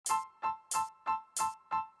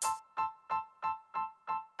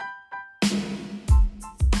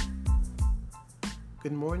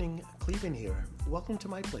Good morning, Cleveland here. Welcome to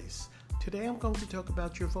my place. Today I'm going to talk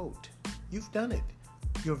about your vote. You've done it.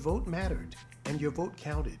 Your vote mattered, and your vote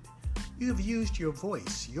counted. You have used your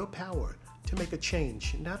voice, your power, to make a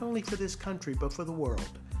change, not only for this country, but for the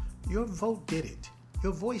world. Your vote did it.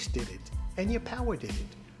 Your voice did it, and your power did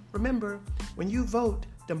it. Remember, when you vote,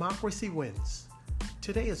 democracy wins.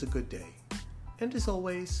 Today is a good day. And as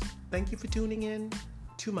always, thank you for tuning in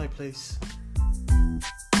to my place.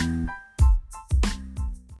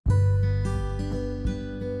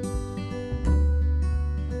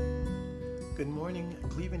 Good morning,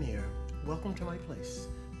 Cleveland here. Welcome to my place.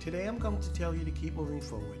 Today I'm going to tell you to keep moving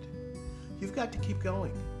forward. You've got to keep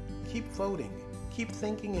going. Keep voting. Keep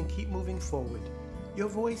thinking and keep moving forward. Your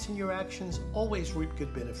voice and your actions always reap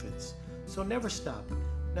good benefits. So never stop,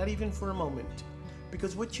 not even for a moment.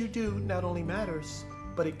 Because what you do not only matters,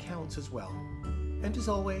 but it counts as well. And as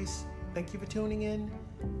always, thank you for tuning in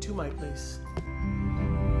to my place.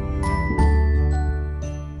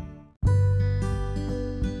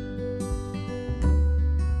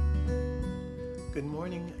 Good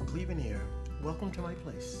morning, Cleveland here. Welcome to my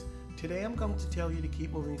place. Today I'm going to tell you to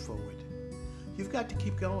keep moving forward. You've got to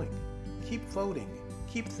keep going. Keep voting.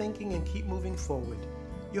 Keep thinking and keep moving forward.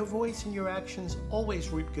 Your voice and your actions always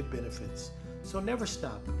reap good benefits. So never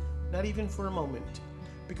stop, not even for a moment.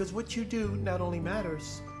 Because what you do not only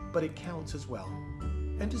matters, but it counts as well.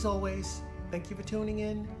 And as always, thank you for tuning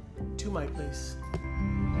in to my place.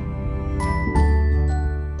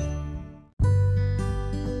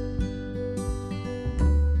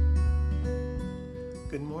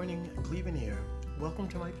 Good morning, Cleveland here. Welcome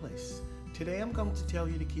to my place. Today I'm going to tell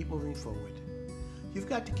you to keep moving forward. You've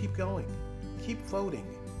got to keep going. Keep voting.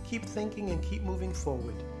 Keep thinking and keep moving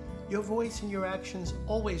forward. Your voice and your actions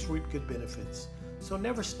always reap good benefits. So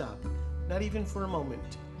never stop, not even for a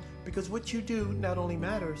moment. Because what you do not only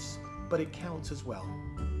matters, but it counts as well.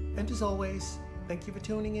 And as always, thank you for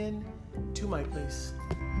tuning in to my place.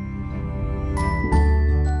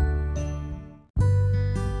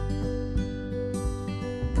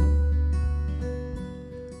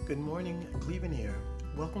 Good morning, Cleveland here.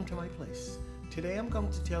 Welcome to my place. Today I'm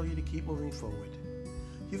going to tell you to keep moving forward.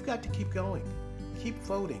 You've got to keep going. Keep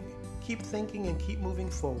voting. Keep thinking and keep moving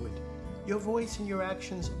forward. Your voice and your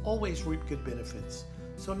actions always reap good benefits.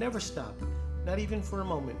 So never stop, not even for a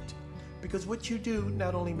moment. Because what you do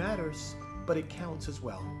not only matters, but it counts as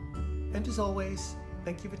well. And as always,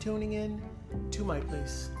 thank you for tuning in to my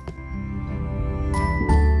place.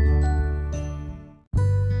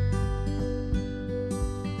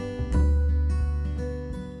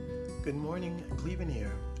 Good morning, Cleveland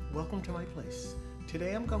here. Welcome to my place.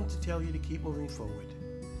 Today I'm going to tell you to keep moving forward.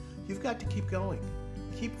 You've got to keep going.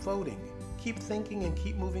 Keep voting. Keep thinking and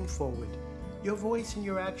keep moving forward. Your voice and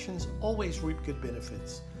your actions always reap good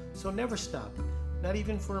benefits. So never stop, not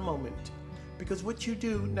even for a moment. Because what you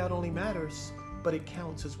do not only matters, but it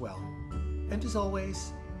counts as well. And as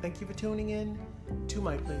always, thank you for tuning in to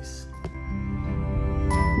my place.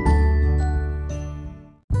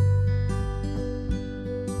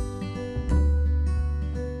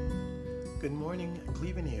 Good morning,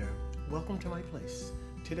 Cleveland here. Welcome to my place.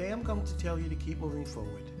 Today I'm going to tell you to keep moving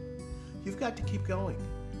forward. You've got to keep going.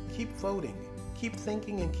 Keep voting. Keep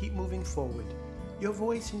thinking and keep moving forward. Your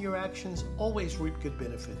voice and your actions always reap good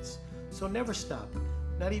benefits. So never stop,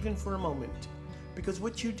 not even for a moment. Because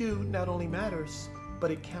what you do not only matters, but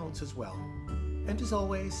it counts as well. And as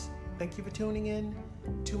always, thank you for tuning in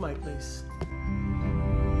to my place.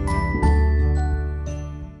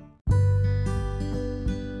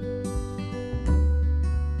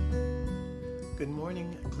 Good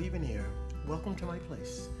morning, Cleveland here. Welcome to my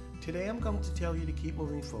place. Today I'm going to tell you to keep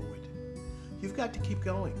moving forward. You've got to keep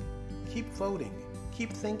going. Keep voting.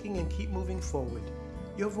 Keep thinking and keep moving forward.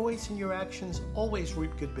 Your voice and your actions always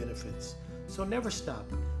reap good benefits. So never stop,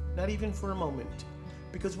 not even for a moment.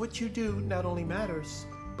 Because what you do not only matters,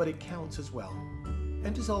 but it counts as well.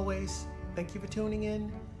 And as always, thank you for tuning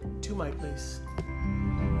in to my place.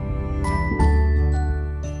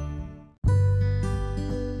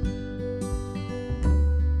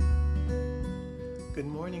 Good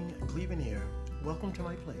morning, Cleveland here. Welcome to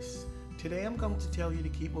my place. Today I'm going to tell you to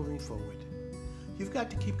keep moving forward. You've got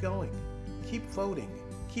to keep going. Keep voting.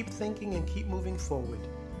 Keep thinking and keep moving forward.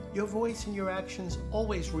 Your voice and your actions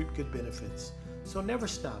always reap good benefits. So never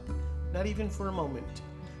stop, not even for a moment.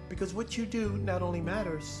 Because what you do not only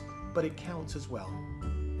matters, but it counts as well.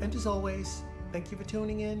 And as always, thank you for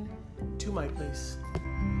tuning in to my place.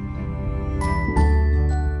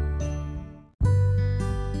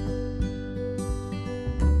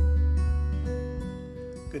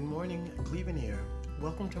 Good morning, Cleveland here.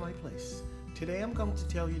 Welcome to my place. Today I'm going to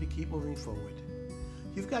tell you to keep moving forward.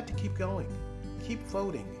 You've got to keep going. Keep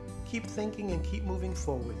voting. Keep thinking and keep moving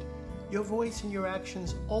forward. Your voice and your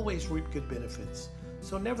actions always reap good benefits.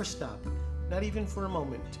 So never stop, not even for a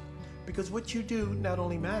moment. Because what you do not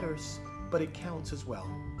only matters, but it counts as well.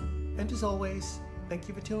 And as always, thank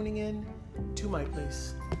you for tuning in to my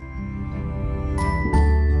place.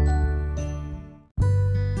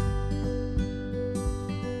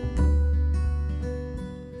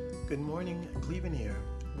 Good morning, Cleveland here.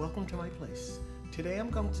 Welcome to my place. Today I'm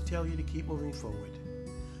going to tell you to keep moving forward.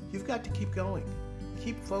 You've got to keep going.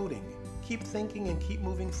 Keep voting. Keep thinking and keep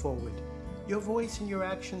moving forward. Your voice and your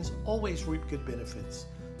actions always reap good benefits.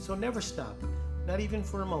 So never stop, not even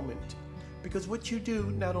for a moment. Because what you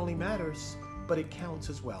do not only matters, but it counts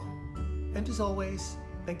as well. And as always,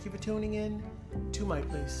 thank you for tuning in to my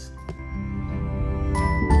place.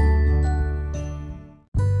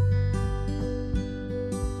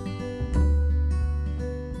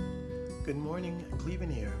 Good morning,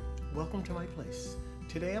 Cleveland here. Welcome to my place.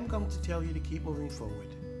 Today I'm going to tell you to keep moving forward.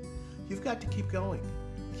 You've got to keep going.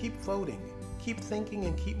 Keep voting. Keep thinking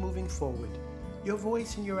and keep moving forward. Your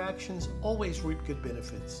voice and your actions always reap good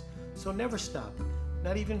benefits. So never stop,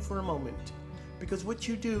 not even for a moment. Because what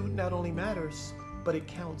you do not only matters, but it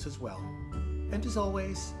counts as well. And as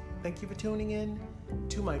always, thank you for tuning in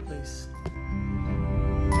to my place.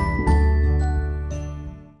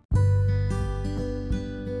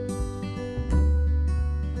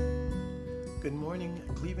 Good morning,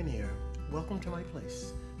 Cleveland here. Welcome to my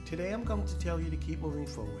place. Today I'm going to tell you to keep moving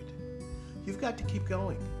forward. You've got to keep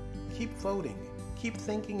going. Keep voting. Keep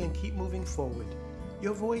thinking and keep moving forward.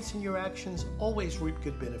 Your voice and your actions always reap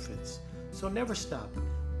good benefits. So never stop,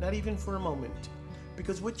 not even for a moment.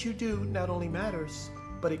 Because what you do not only matters,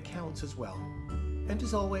 but it counts as well. And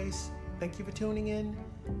as always, thank you for tuning in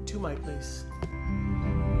to my place.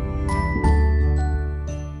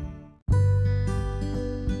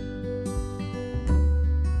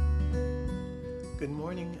 Good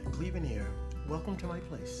morning, Cleveland here. Welcome to my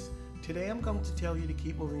place. Today I'm going to tell you to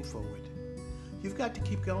keep moving forward. You've got to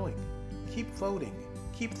keep going. Keep voting.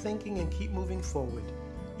 Keep thinking and keep moving forward.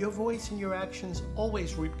 Your voice and your actions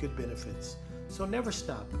always reap good benefits. So never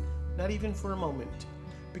stop, not even for a moment.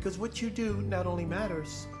 Because what you do not only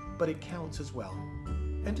matters, but it counts as well.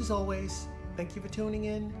 And as always, thank you for tuning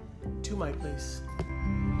in to my place.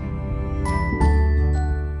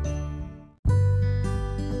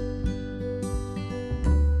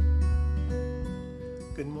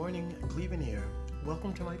 Good morning, Cleveland here.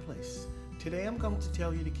 Welcome to my place. Today I'm going to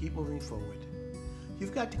tell you to keep moving forward.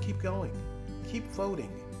 You've got to keep going. Keep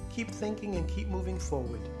voting. Keep thinking and keep moving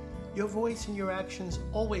forward. Your voice and your actions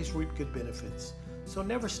always reap good benefits. So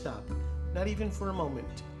never stop, not even for a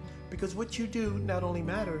moment. Because what you do not only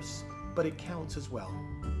matters, but it counts as well.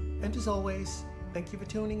 And as always, thank you for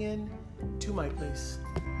tuning in to my place.